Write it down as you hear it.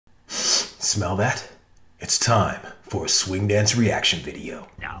Smell that? It's time for a swing dance reaction video.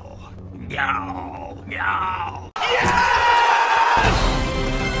 No. No. No.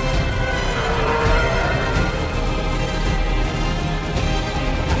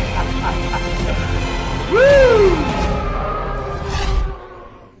 Woo!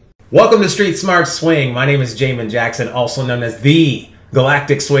 Welcome to Street Smart Swing. My name is Jamin Jackson, also known as the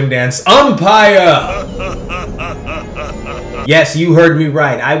Galactic Swing Dance Umpire. Yes, you heard me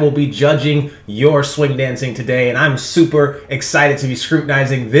right. I will be judging your swing dancing today, and I'm super excited to be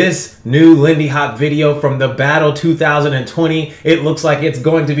scrutinizing this new Lindy Hop video from the Battle 2020. It looks like it's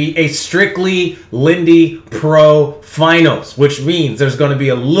going to be a strictly Lindy Pro Finals, which means there's going to be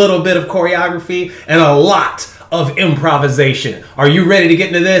a little bit of choreography and a lot of improvisation. Are you ready to get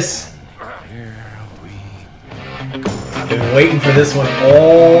into this? I've been waiting for this one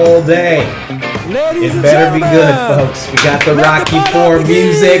all day. Ladies It better be good, folks. We got the Rocky IV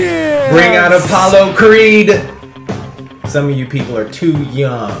music. Bring out Apollo Creed. Some of you people are too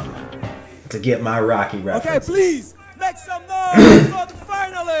young to get my Rocky reference. Okay, please make some noise for the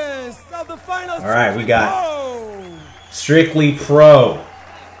finalists of the finals. All right, we got Strictly Pro.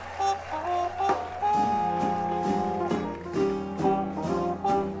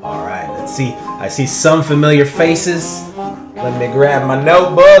 All right, let's see. I see some familiar faces. Let me grab my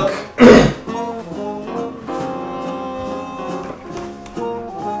notebook.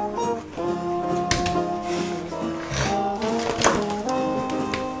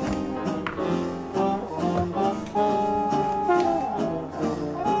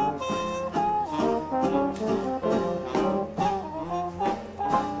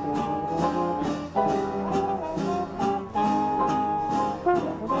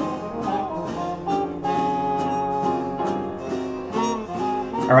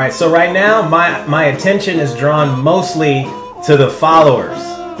 All right, so right now my attention is drawn mostly to the followers,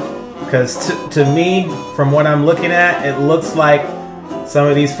 because to me, from what I'm looking at, it looks like some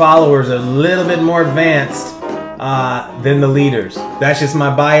of these followers are a little bit more advanced than the leaders. That's just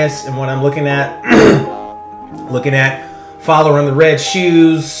my bias and what I'm looking at. Looking at follower in the red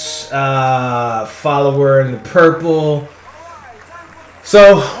shoes, follower in the purple.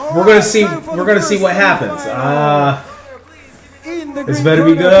 So we're gonna see what happens. This better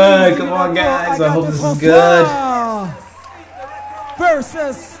be good. Come on, guys. I hope this is good.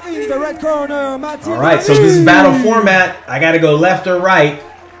 Versus in the red corner, All right, so this is battle format. I got to go left or right,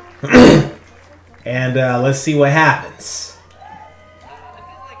 and let's see what happens.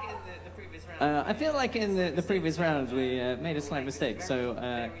 I feel like in the previous round we made a slight mistake,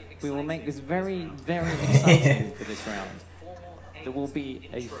 so we will make this very, very exciting for this round. There will be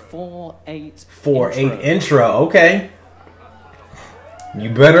a 4-8 4-8 intro. Okay. You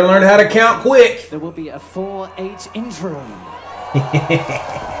better learn how to count quick. There will be a 4-8 intro.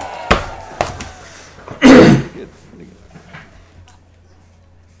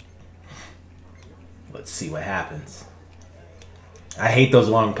 Let's see what happens. I hate those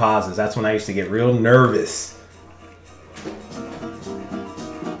long pauses. That's when I used to get real nervous.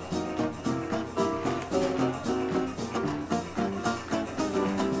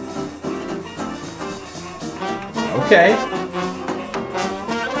 Okay.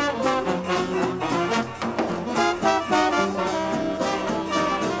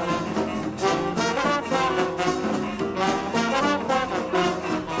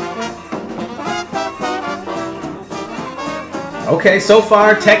 Okay, so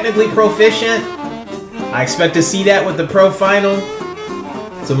far, technically proficient. I expect to see that with the pro final.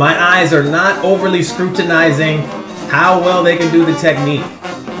 So my eyes are not overly scrutinizing how well they can do the technique.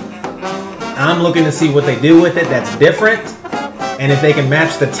 I'm looking to see what they do with it that's different, and if they can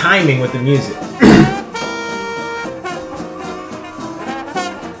match the timing with the music.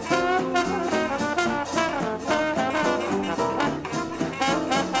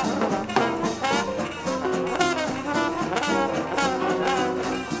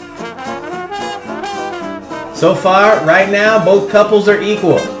 So far, right now, both couples are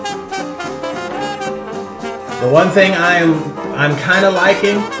equal. The one thing I'm kind of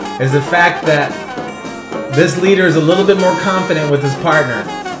liking is the fact that this leader is a little bit more confident with his partner.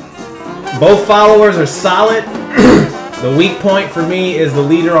 Both followers are solid. The weak point for me is the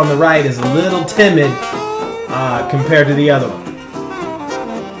leader on the right is a little timid compared to the other one.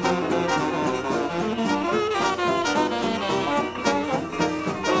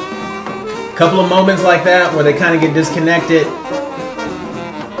 Couple of moments like that where they kind of get disconnected.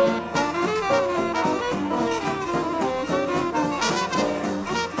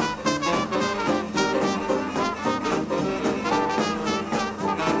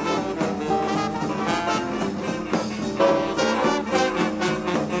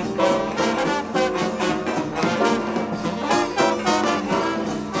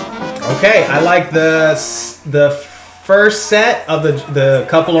 Okay, I like the first set of the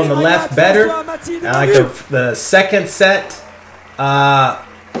couple on the left better. I like the second set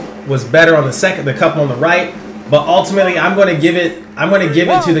was better on the couple on the right. But ultimately, I'm going to give it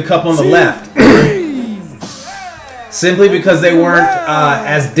to the couple on the left, simply because they weren't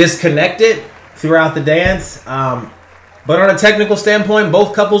as disconnected throughout the dance. But on a technical standpoint,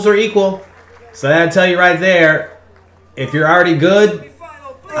 both couples are equal. So that'll tell you right there, if you're already good,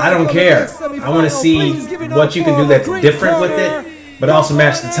 I don't care. I want to see what you can do that's different with it, but also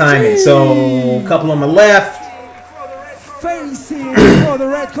match the timing. So couple on the left. Facing for the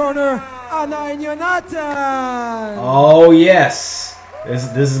red corner. Oh yes,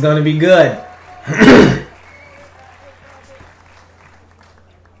 this is going to be good.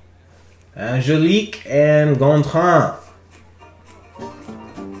 Angelique and Gontran.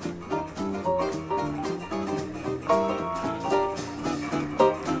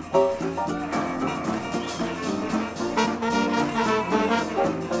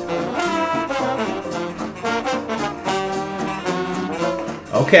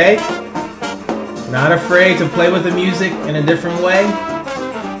 Okay. Not afraid to play with the music in a different way.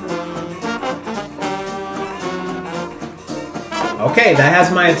 Okay, that has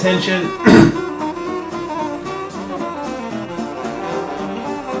my attention.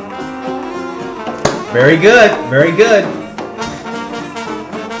 Very good, very good.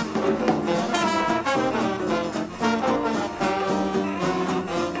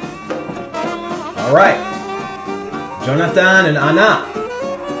 All right. Jonathan and Anna.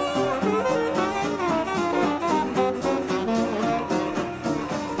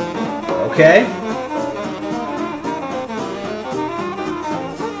 Okay.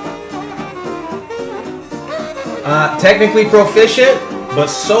 Technically proficient, but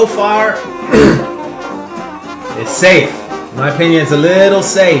so far it's safe. In my opinion, it's a little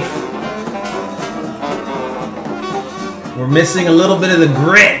safe. We're missing a little bit of the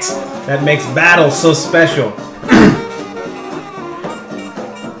grit that makes battles so special.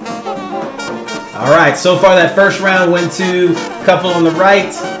 All right, so far that first round went to couple on the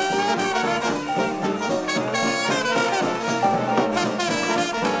right.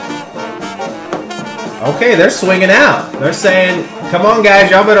 Okay, they're swinging out. They're saying, come on guys,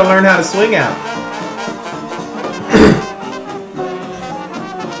 y'all better learn how to swing out.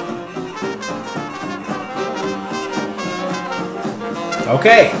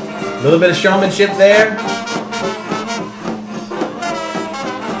 Okay, a little bit of showmanship there.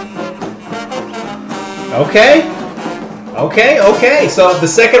 Okay, okay. So the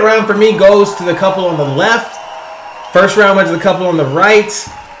second round for me goes to the couple on the left. First round went to the couple on the right.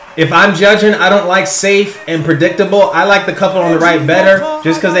 If I'm judging, I don't like safe and predictable. I like the couple on the right better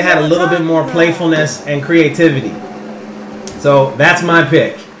just because they had a little bit more playfulness and creativity. So that's my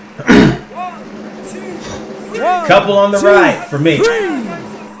pick. Couple on the right for me.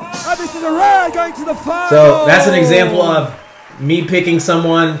 So that's an example of me picking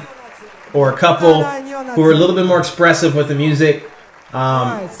someone or a couple who are a little bit more expressive with the music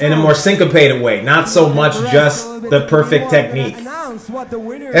in a more syncopated way, not so much just the perfect technique.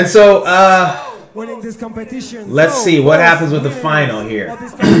 And so let's see what happens with the final here.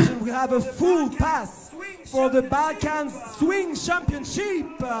 We have a full pass for the Balkan Swing Championship.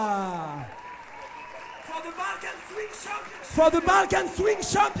 For the Balkan Swing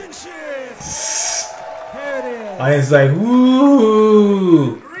Championship. Here it is. I was like,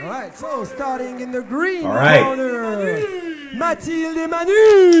 woo! Alright, so starting in the green corner, Mathilde et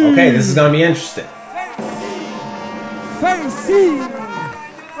Manu. Okay, this is going to be interesting. Facing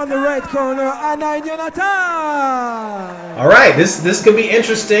on the red corner, Anna and Jonathan. Alright, this could be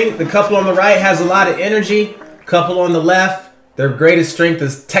interesting. The couple on the right has a lot of energy. Couple on the left, their greatest strength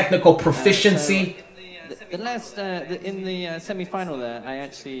is technical proficiency. In the semi-final there, I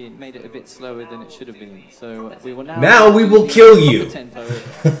actually made it a bit slower than it should have been. So we will now. Now we will kill you. Tempo.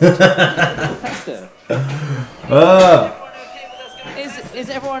 Is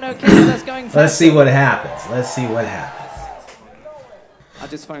everyone okay with us going faster? Let's see what happens. Let's see what happens. I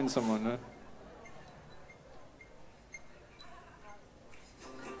just phoned someone. Huh?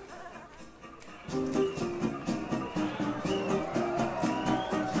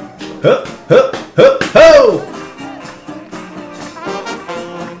 Hup, hup, hup, ho!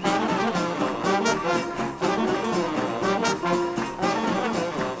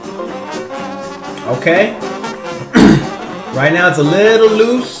 Okay. Right now it's a little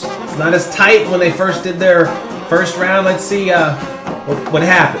loose. It's not as tight when they first did their first round. Let's see what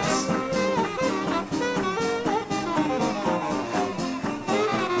happens.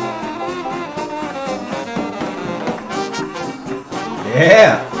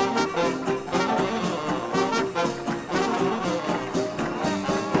 Yeah.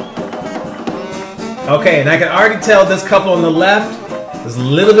 Okay, and I can already tell this couple on the left is a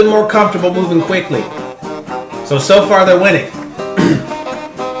little bit more comfortable moving quickly. So far they're winning.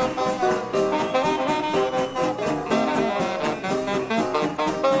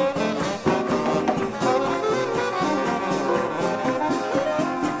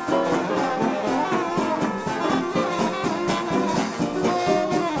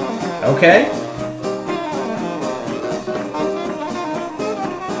 Okay.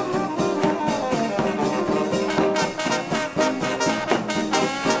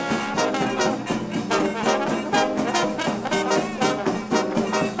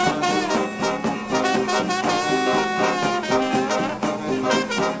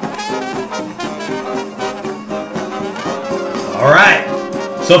 All right.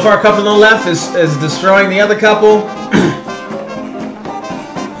 So far, a couple on the left is destroying the other couple.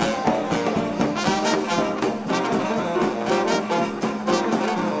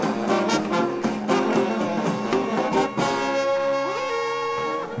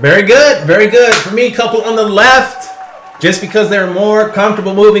 Very good, very good. For me, couple on the left, just because they're more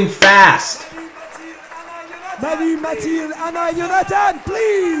comfortable moving fast. Manu, Mathilde, Anna, and Jonathan,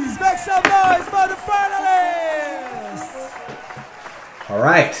 please make some noise for the finalists. All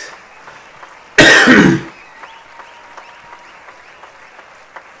right.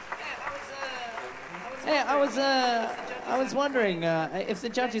 Hey, I was wondering if the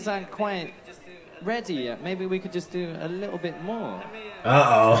judges aren't quite ready yet. Maybe we could just do a little bit more.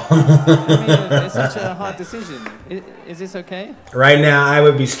 Uh-oh. I mean, it's such a hard decision. Is this okay? Right now, I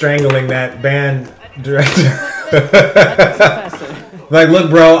would be strangling that band director. Like, look,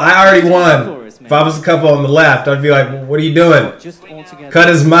 bro, I already won. If I was a couple on the left, I'd be like, what are you doing? Just all together. Cut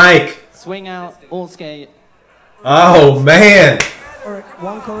his mic. Swing out, all skate. Oh, man. All right,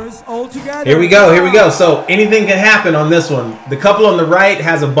 one chorus, all together. Here we go, here we go. So anything can happen on this one. The couple on the right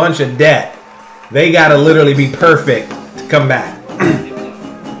has a bunch of debt. They gotta literally be perfect to come back.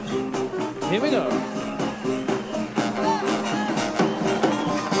 Here we go.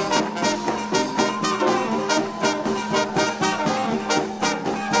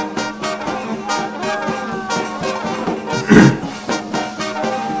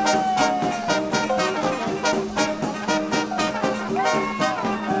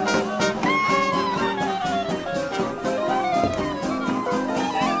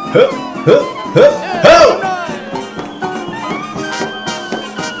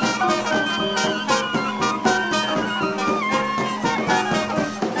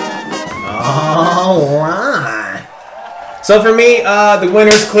 All right. So for me, the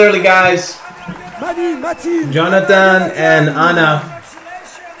winners clearly, guys, Jonathan and Anna.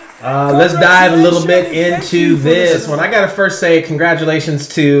 Let's dive a little bit into this one. I gotta first say congratulations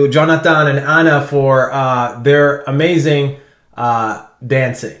to Jonathan and Anna for their amazing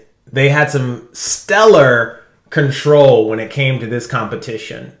dancing. They had some stellar control when it came to this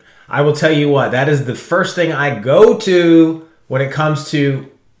competition. I will tell you what, that is the first thing I go to when it comes to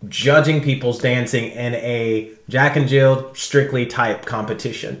judging people's dancing in a Jack and Jill strictly type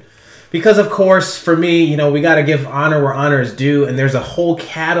competition. Because of course, for me, you know, we got to give honor where honor is due, and there's a whole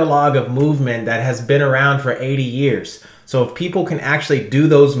catalog of movement that has been around for 80 years. So if people can actually do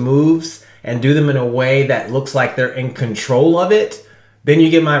those moves and do them in a way that looks like they're in control of it, then you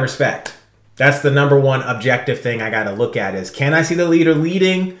get my respect. That's the number one objective thing I got to look at is, can I see the leader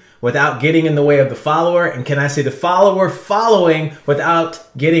leading without getting in the way of the follower? And can I see the follower following without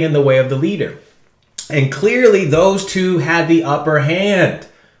getting in the way of the leader? And clearly those two had the upper hand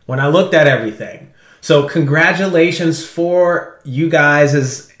when I looked at everything. So congratulations for you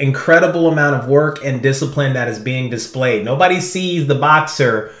guys' incredible amount of work and discipline that is being displayed. Nobody sees the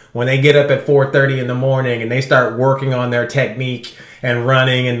boxer when they get up at 4:30 in the morning and they start working on their technique and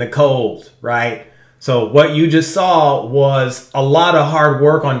running in the cold, right? So what you just saw was a lot of hard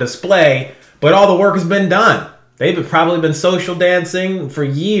work on display, but all the work has been done. They've probably been social dancing for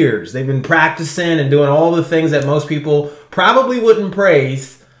years. They've been practicing and doing all the things that most people probably wouldn't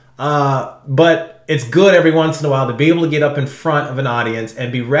praise, but it's good every once in a while to be able to get up in front of an audience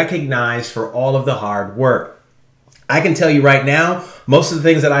and be recognized for all of the hard work. I can tell you right now, most of the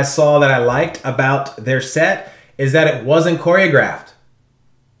things that I saw that I liked about their set is that it wasn't choreographed.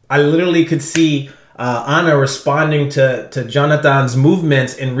 I literally could see Anna responding to Jonathan's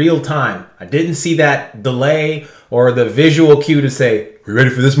movements in real time. I didn't see that delay or the visual cue to say, "We ready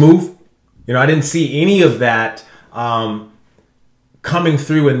for this move?" You know, I didn't see any of that coming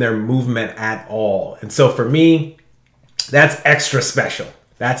through in their movement at all. And so for me, that's extra special.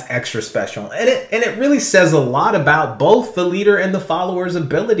 That's extra special. And it really says a lot about both the leader and the follower's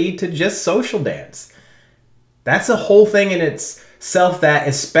ability to just social dance. That's a whole thing in yourself that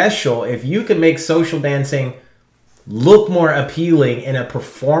is special if you can make social dancing look more appealing in a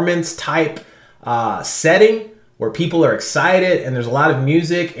performance type setting where people are excited and there's a lot of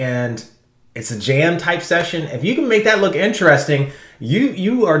music and it's a jam type session. If you can make that look interesting,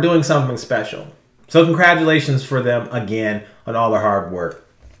 you are doing something special. So congratulations for them again on all their hard work.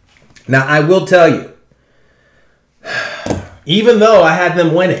 Now, I will tell you, even though I had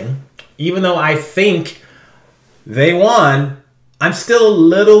them winning, even though I think they won, I'm still a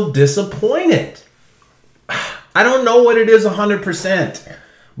little disappointed. I don't know what it is 100%,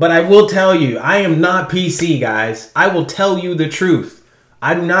 but I will tell you, I am not PC, guys. I will tell you the truth.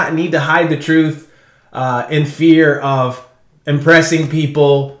 I do not need to hide the truth in fear of impressing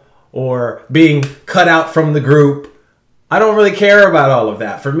people or being cut out from the group. I don't really care about all of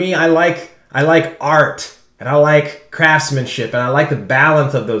that. For me, I like art and I like craftsmanship and I like the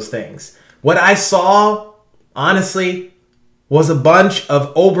balance of those things. What I saw, honestly, was a bunch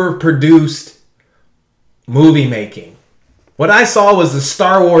of overproduced movie making. What I saw was the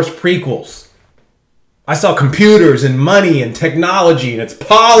Star Wars prequels. I saw computers and money and technology and it's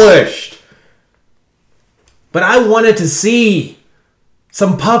polished. But I wanted to see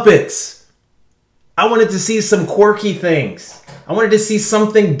some puppets. I wanted to see some quirky things. I wanted to see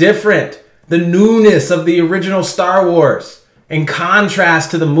something different. The newness of the original Star Wars in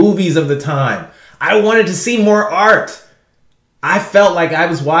contrast to the movies of the time. I wanted to see more art. I felt like I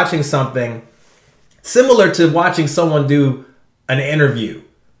was watching something similar to watching someone do an interview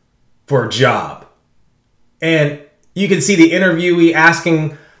for a job. And you can see the interviewer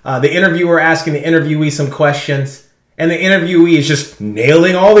asking the interviewee some questions. And the interviewee is just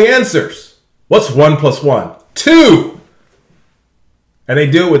nailing all the answers. What's 1 + 1? 2. And they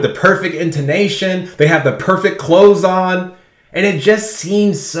do it with the perfect intonation. They have the perfect clothes on. And it just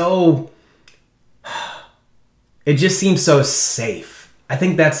seems so... It just seems so safe. I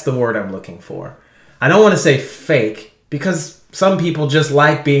think that's the word I'm looking for. I don't want to say fake because some people just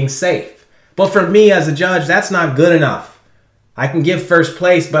like being safe. But for me as a judge, that's not good enough. I can give first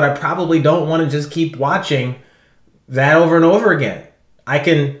place, but I probably don't want to just keep watching that over and over again. I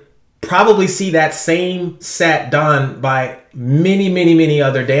can probably see that same set done by many, many, many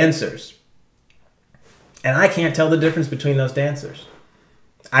other dancers. And I can't tell the difference between those dancers.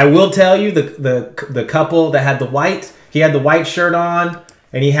 I will tell you the couple that had the white, he had the white shirt on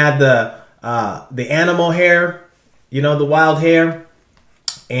and he had the animal hair, you know, the wild hair.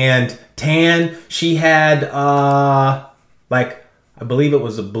 And Tan, she had like, I believe it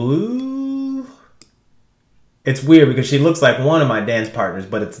was a blue. It's weird because she looks like one of my dance partners,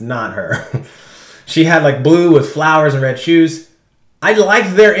 but it's not her. She had like blue with flowers and red shoes. I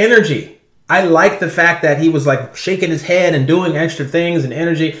liked their energy. I liked the fact that he was like shaking his head and doing extra things and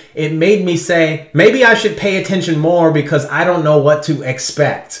energy. It made me say, maybe I should pay attention more because I don't know what to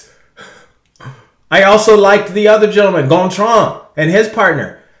expect. I also liked the other gentleman, Gontran, and his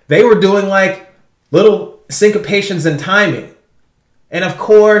partner. They were doing like little syncopations and timing. And of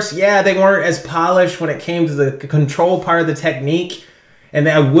course, yeah, they weren't as polished when it came to the control part of the technique. And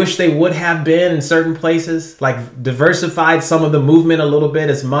I wish they would have been in certain places, like diversified some of the movement a little bit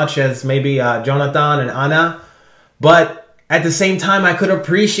as much as maybe Jonathan and Anna. But at the same time, I could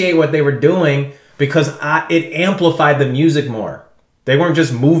appreciate what they were doing because it amplified the music more. They weren't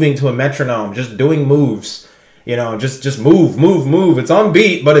just moving to a metronome, just doing moves. You know, just move, move, move. It's on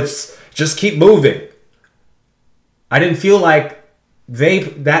beat, but it's just keep moving. I didn't feel like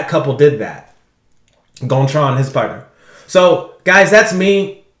that couple did that. Gontran, his partner. So, guys, that's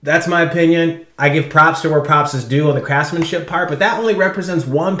me. That's my opinion. I give props to where props is due on the craftsmanship part, but that only represents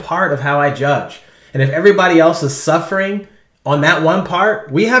one part of how I judge. And if everybody else is suffering on that one part,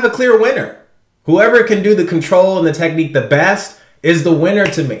 we have a clear winner. Whoever can do the control and the technique the best is the winner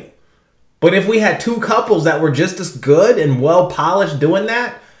to me. But if we had two couples that were just as good and well polished doing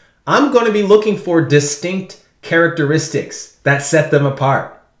that, I'm going to be looking for distinct characteristics that set them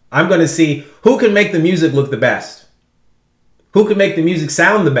apart. I'm going to see who can make the music look the best. Who can make the music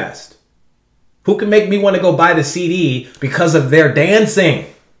sound the best? Who can make me want to go buy the CD because of their dancing?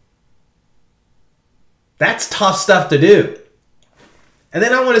 That's tough stuff to do. And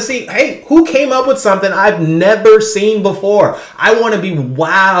then I want to see, hey, who came up with something I've never seen before? I want to be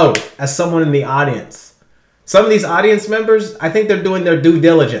wowed as someone in the audience. Some of these audience members, I think they're doing their due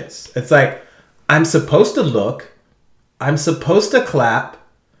diligence. It's like, I'm supposed to look. I'm supposed to clap.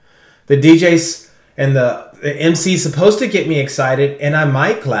 The DJs and the MC is supposed to get me excited, and I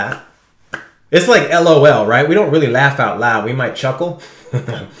might clap. It's like LOL, right? We don't really laugh out loud. We might chuckle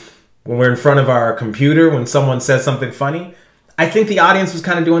when we're in front of our computer when someone says something funny. I think the audience was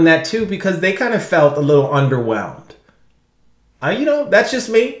kind of doing that too because they kind of felt a little underwhelmed. You know, that's just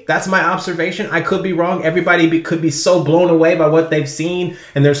me. That's my observation. I could be wrong. Everybody could be so blown away by what they've seen,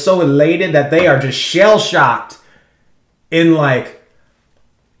 and they're so elated that they are just shell-shocked in like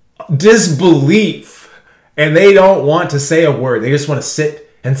disbelief, and they don't want to say a word. They just want to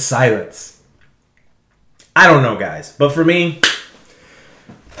sit in silence. I don't know, guys. But for me,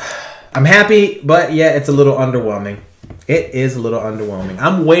 I'm happy, but yeah, it's a little underwhelming. It is a little underwhelming.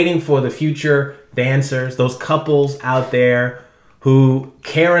 I'm waiting for the future dancers, those couples out there who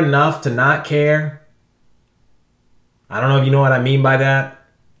care enough to not care. I don't know if you know what I mean by that.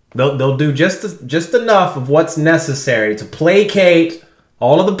 They'll do just enough of what's necessary to placate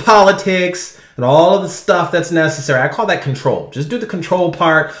all of the politics and all of the stuff that's necessary. I call that control. Just do the control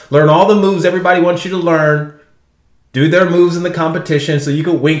part. Learn all the moves everybody wants you to learn. Do their moves in the competition so you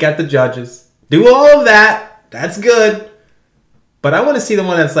can wink at the judges. Do all of that. That's good. But I want to see the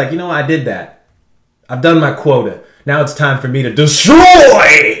one that's like, you know, I did that. I've done my quota. Now it's time for me to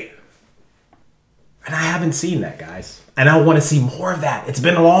destroy. And I haven't seen that, guys. And I want to see more of that. It's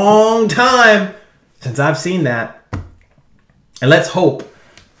been a long time since I've seen that. And let's hope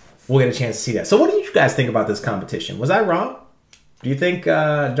we'll get a chance to see that. So what do you guys think about this competition? Was I wrong? Do you think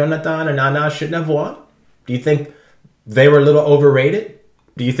Jonathan and Nana shouldn't have won? Do you think they were a little overrated?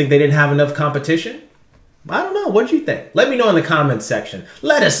 Do you think they didn't have enough competition? I don't know. What do you think? Let me know in the comments section.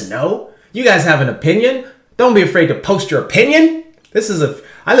 Let us know. You guys have an opinion. Don't be afraid to post your opinion.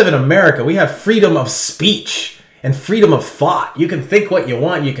 I live in America. We have freedom of speech and freedom of thought. You can think what you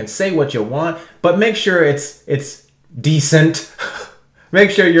want. You can say what you want, but make sure it's decent. Make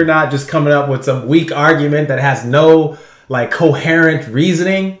sure you're not just coming up with some weak argument that has no like coherent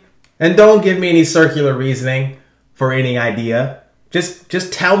reasoning. And don't give me any circular reasoning for any idea.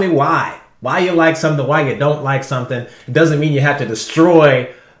 Just tell me why you like something, why you don't like something. It doesn't mean you have to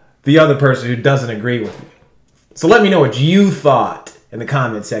destroy the other person who doesn't agree with you. So let me know what you thought in the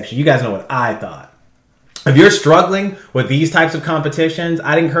comment section. You guys know what I thought. If you're struggling with these types of competitions,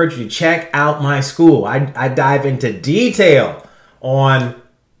 I'd encourage you to check out my school. I dive into detail on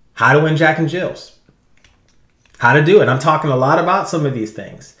how to win Jack and Jills, how to do it. I'm talking a lot about some of these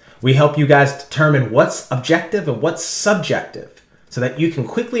things. We help you guys determine what's objective and what's subjective so that you can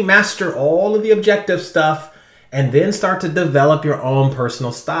quickly master all of the objective stuff and then start to develop your own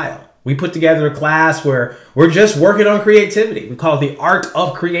personal style. We put together a class where we're just working on creativity. We call it the art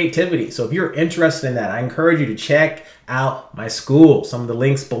of creativity. So if you're interested in that, I encourage you to check out my school. Some of the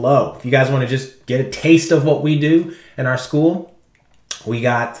links below. If you guys want to just get a taste of what we do in our school, we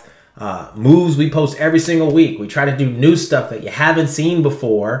got moves we post every single week. We try to do new stuff that you haven't seen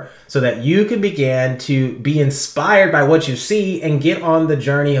before so that you can begin to be inspired by what you see and get on the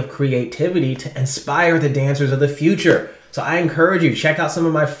journey of creativity to inspire the dancers of the future. So I encourage you, check out some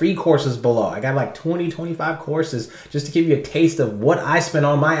of my free courses below. I got like 25 courses just to give you a taste of what I spend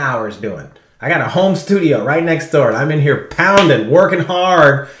all my hours doing. I got a home studio right next door, and I'm in here pounding, working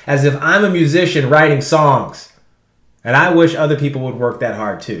hard as if I'm a musician writing songs. And I wish other people would work that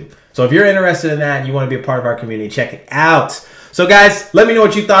hard too. So if you're interested in that and you want to be a part of our community, check it out. So guys, let me know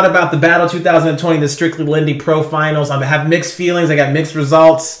what you thought about the Battle 2020, the Strictly Lindy Pro Finals. I have mixed feelings. I got mixed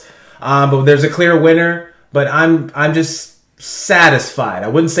results, but there's a clear winner. But I'm just satisfied. I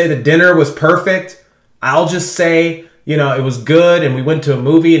wouldn't say the dinner was perfect. I'll just say, you know, it was good, and we went to a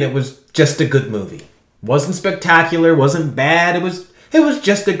movie, and it was just a good movie. Wasn't spectacular, wasn't bad. It was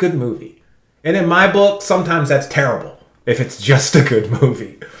just a good movie. And in my book, sometimes that's terrible if it's just a good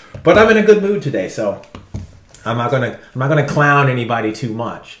movie. But I'm in a good mood today, so I'm not gonna clown anybody too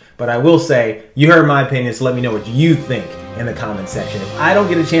much. But I will say, you heard my opinion, so let me know what you think in the comment section. If I don't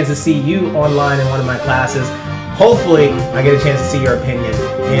get a chance to see you online in one of my classes, hopefully I get a chance to see your opinion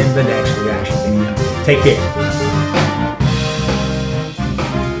in the next reaction video. Take care.